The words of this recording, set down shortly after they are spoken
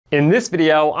In this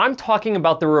video, I'm talking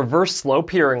about the reverse slope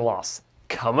hearing loss.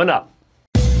 Coming up.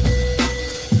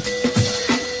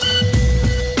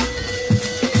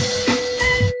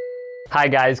 Hi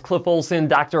guys, Cliff Olson,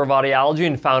 Doctor of Audiology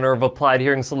and founder of Applied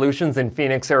Hearing Solutions in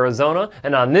Phoenix, Arizona.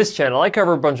 And on this channel, I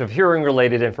cover a bunch of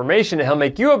hearing-related information to help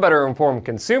make you a better informed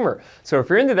consumer. So if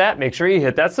you're into that, make sure you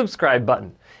hit that subscribe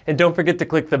button. And don't forget to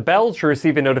click the bell to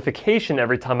receive a notification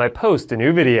every time I post a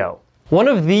new video. One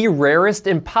of the rarest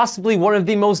and possibly one of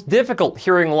the most difficult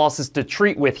hearing losses to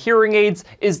treat with hearing aids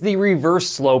is the reverse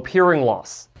slope hearing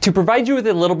loss. To provide you with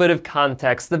a little bit of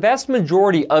context, the vast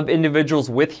majority of individuals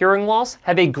with hearing loss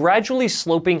have a gradually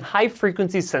sloping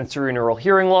high-frequency sensorineural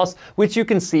hearing loss, which you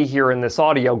can see here in this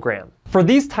audiogram. For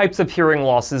these types of hearing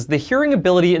losses, the hearing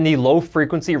ability in the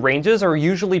low-frequency ranges are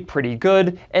usually pretty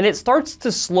good, and it starts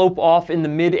to slope off in the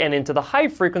mid and into the high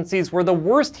frequencies where the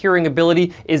worst hearing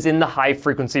ability is in the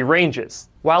high-frequency ranges.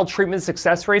 While treatment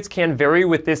success rates can vary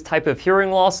with this type of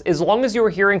hearing loss, as long as your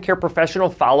hearing care professional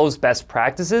follows best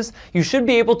practices, you should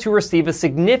be able to receive a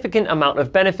significant amount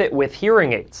of benefit with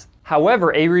hearing aids.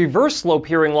 However, a reverse slope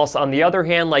hearing loss, on the other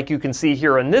hand, like you can see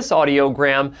here in this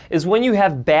audiogram, is when you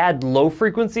have bad low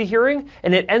frequency hearing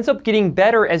and it ends up getting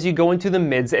better as you go into the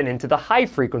mids and into the high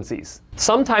frequencies.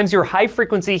 Sometimes your high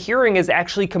frequency hearing is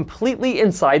actually completely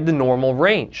inside the normal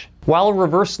range. While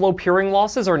reverse slope hearing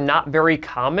losses are not very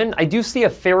common, I do see a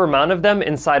fair amount of them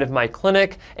inside of my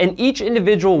clinic, and each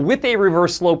individual with a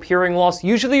reverse slope hearing loss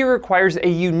usually requires a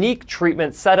unique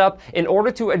treatment setup in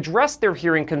order to address their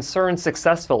hearing concerns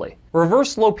successfully.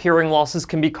 Reverse slope hearing losses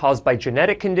can be caused by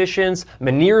genetic conditions,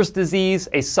 Meniere's disease,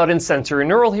 a sudden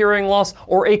sensorineural hearing loss,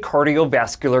 or a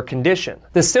cardiovascular condition.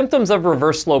 The symptoms of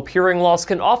reverse slope hearing loss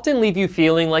can often leave you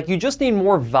feeling like you just need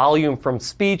more volume from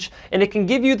speech, and it can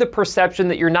give you the perception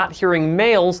that you're not hearing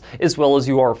males as well as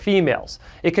you are females.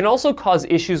 It can also cause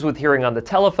issues with hearing on the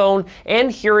telephone and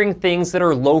hearing things that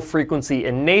are low frequency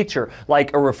in nature,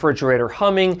 like a refrigerator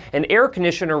humming, an air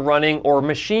conditioner running, or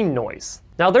machine noise.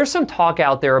 Now, there's some talk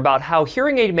out there about how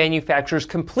hearing aid manufacturers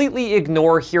completely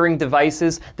ignore hearing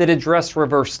devices that address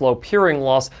reverse slope hearing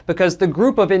loss because the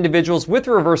group of individuals with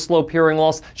reverse slope hearing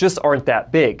loss just aren't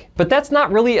that big. But that's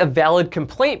not really a valid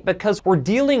complaint because we're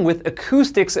dealing with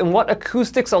acoustics and what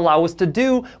acoustics allow us to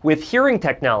do with hearing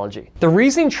technology. The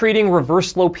reason treating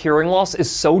reverse slope hearing loss is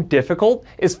so difficult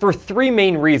is for three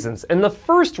main reasons, and the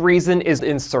first reason is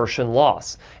insertion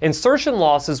loss. Insertion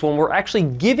loss is when we're actually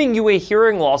giving you a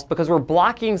hearing loss because we're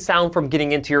blocking sound from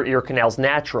getting into your ear canals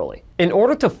naturally. In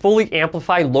order to fully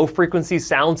amplify low frequency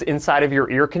sounds inside of your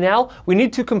ear canal, we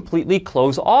need to completely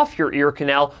close off your ear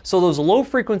canal so those low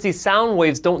frequency sound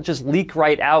waves don't just leak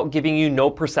right out, giving you no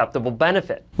perceptible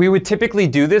benefit. We would typically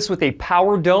do this with a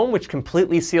power dome, which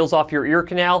completely seals off your ear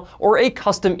canal, or a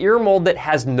custom ear mold that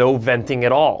has no venting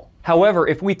at all. However,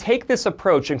 if we take this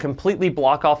approach and completely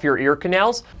block off your ear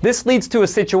canals, this leads to a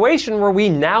situation where we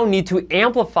now need to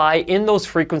amplify in those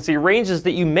frequency ranges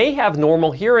that you may have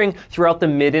normal hearing throughout the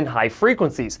mid and high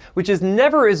frequencies, which is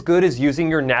never as good as using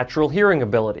your natural hearing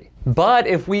ability. But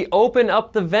if we open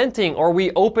up the venting or we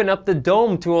open up the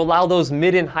dome to allow those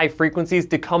mid and high frequencies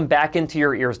to come back into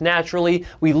your ears naturally,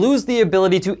 we lose the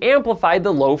ability to amplify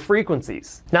the low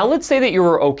frequencies. Now let's say that you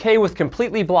were okay with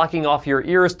completely blocking off your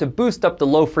ears to boost up the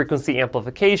low frequency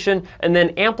amplification and then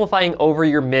amplifying over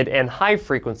your mid and high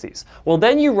frequencies. Well,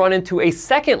 then you run into a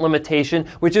second limitation,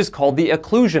 which is called the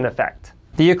occlusion effect.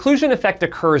 The occlusion effect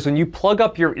occurs when you plug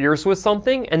up your ears with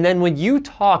something, and then when you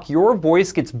talk, your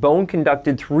voice gets bone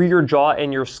conducted through your jaw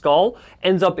and your skull,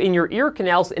 ends up in your ear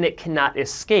canals, and it cannot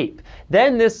escape.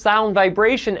 Then this sound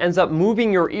vibration ends up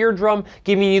moving your eardrum,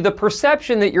 giving you the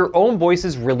perception that your own voice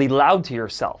is really loud to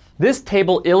yourself. This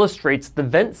table illustrates the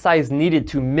vent size needed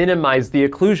to minimize the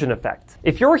occlusion effect.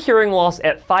 If your hearing loss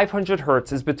at 500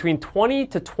 Hz is between 20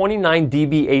 to 29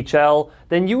 dBHL,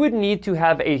 then you would need to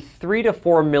have a 3 to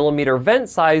 4 millimeter vent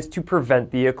size to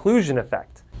prevent the occlusion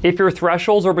effect. If your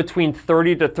thresholds are between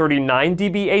 30 to 39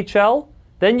 dBHL,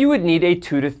 then you would need a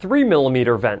 2 to 3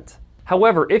 millimeter vent.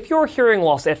 However, if your hearing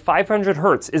loss at 500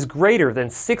 Hz is greater than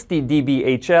 60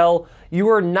 dBHL, you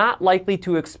are not likely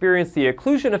to experience the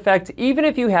occlusion effect even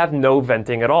if you have no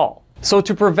venting at all. So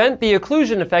to prevent the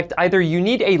occlusion effect, either you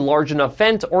need a large enough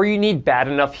vent or you need bad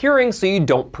enough hearing so you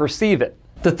don't perceive it.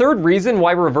 The third reason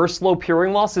why reverse slope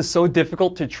hearing loss is so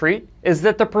difficult to treat is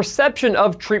that the perception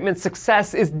of treatment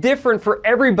success is different for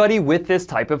everybody with this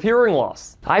type of hearing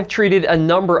loss. I've treated a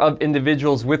number of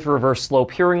individuals with reverse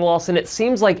slope hearing loss, and it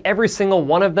seems like every single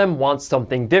one of them wants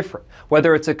something different.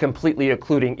 Whether it's a completely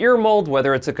occluding ear mold,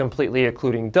 whether it's a completely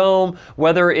occluding dome,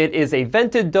 whether it is a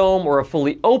vented dome or a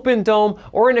fully open dome,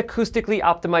 or an acoustically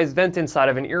optimized vent inside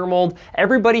of an ear mold,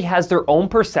 everybody has their own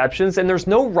perceptions, and there's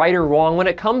no right or wrong when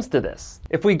it comes to this.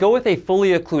 If we go with a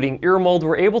fully occluding ear mold,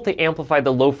 we're able to amplify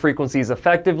the low frequencies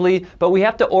effectively, but we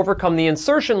have to overcome the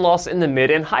insertion loss in the mid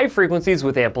and high frequencies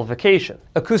with amplification.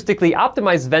 Acoustically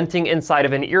optimized venting inside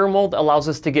of an ear mold allows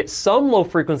us to get some low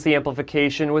frequency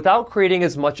amplification without creating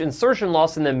as much insertion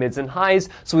loss in the mids and highs,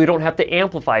 so we don't have to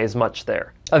amplify as much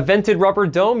there. A vented rubber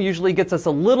dome usually gets us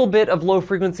a little bit of low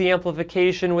frequency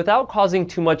amplification without causing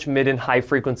too much mid and high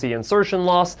frequency insertion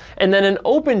loss, and then an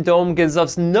open dome gives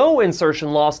us no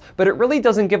insertion loss, but it really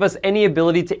doesn't give us any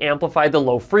ability to amplify the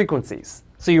low frequencies.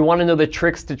 So you want to know the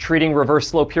tricks to treating reverse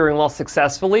slope hearing loss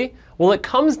successfully? Well, it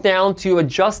comes down to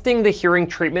adjusting the hearing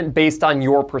treatment based on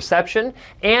your perception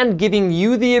and giving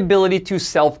you the ability to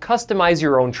self-customize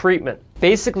your own treatment.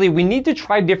 Basically, we need to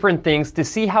try different things to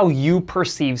see how you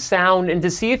perceive sound and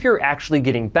to see if you're actually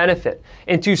getting benefit.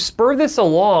 And to spur this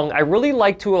along, I really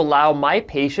like to allow my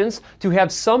patients to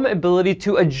have some ability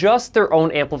to adjust their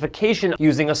own amplification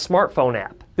using a smartphone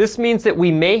app. This means that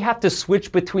we may have to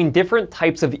switch between different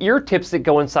types of ear tips that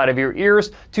go inside of your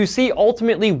ears to see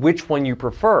ultimately which one you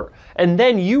prefer. And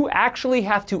then you actually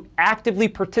have to actively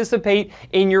participate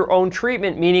in your own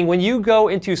treatment, meaning when you go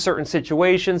into certain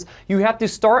situations, you have to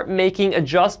start making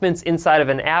adjustments inside of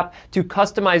an app to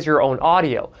customize your own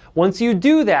audio. Once you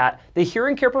do that, the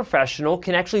hearing care professional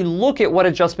can actually look at what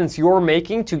adjustments you're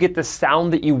making to get the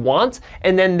sound that you want,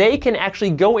 and then they can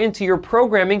actually go into your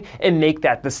programming and make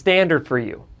that the standard for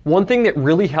you. One thing that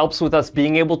really helps with us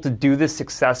being able to do this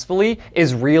successfully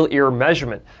is real ear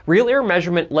measurement. Real ear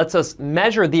measurement lets us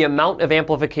measure the amount of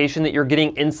amplification that you're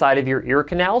getting inside of your ear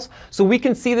canals, so we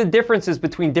can see the differences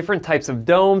between different types of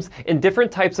domes and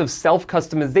different types of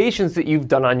self-customizations that you've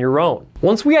done on your own.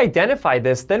 Once we identify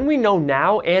this, then we know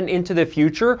now and into the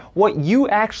future what you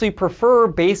actually prefer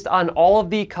based on all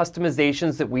of the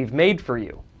customizations that we've made for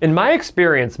you. In my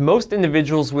experience, most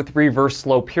individuals with reverse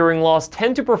slope hearing loss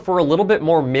tend to prefer a little bit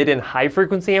more mid and high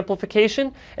frequency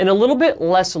amplification and a little bit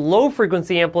less low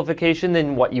frequency amplification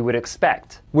than what you would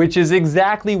expect. Which is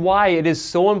exactly why it is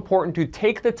so important to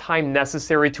take the time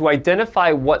necessary to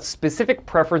identify what specific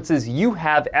preferences you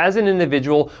have as an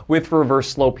individual with reverse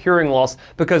slope hearing loss,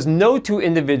 because no two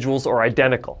individuals are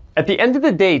identical. At the end of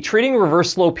the day, treating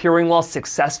reverse slope hearing loss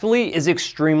successfully is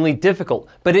extremely difficult,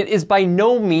 but it is by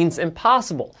no means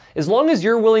impossible. As long as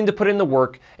you're willing to put in the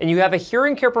work and you have a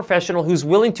hearing care professional who's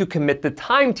willing to commit the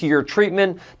time to your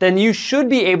treatment, then you should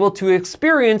be able to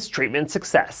experience treatment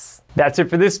success. That's it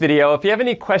for this video. If you have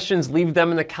any questions, leave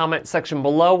them in the comment section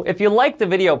below. If you liked the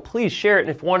video, please share it. And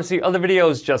if you want to see other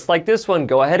videos just like this one,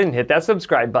 go ahead and hit that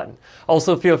subscribe button.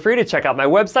 Also, feel free to check out my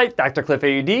website,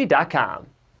 drcliffaud.com.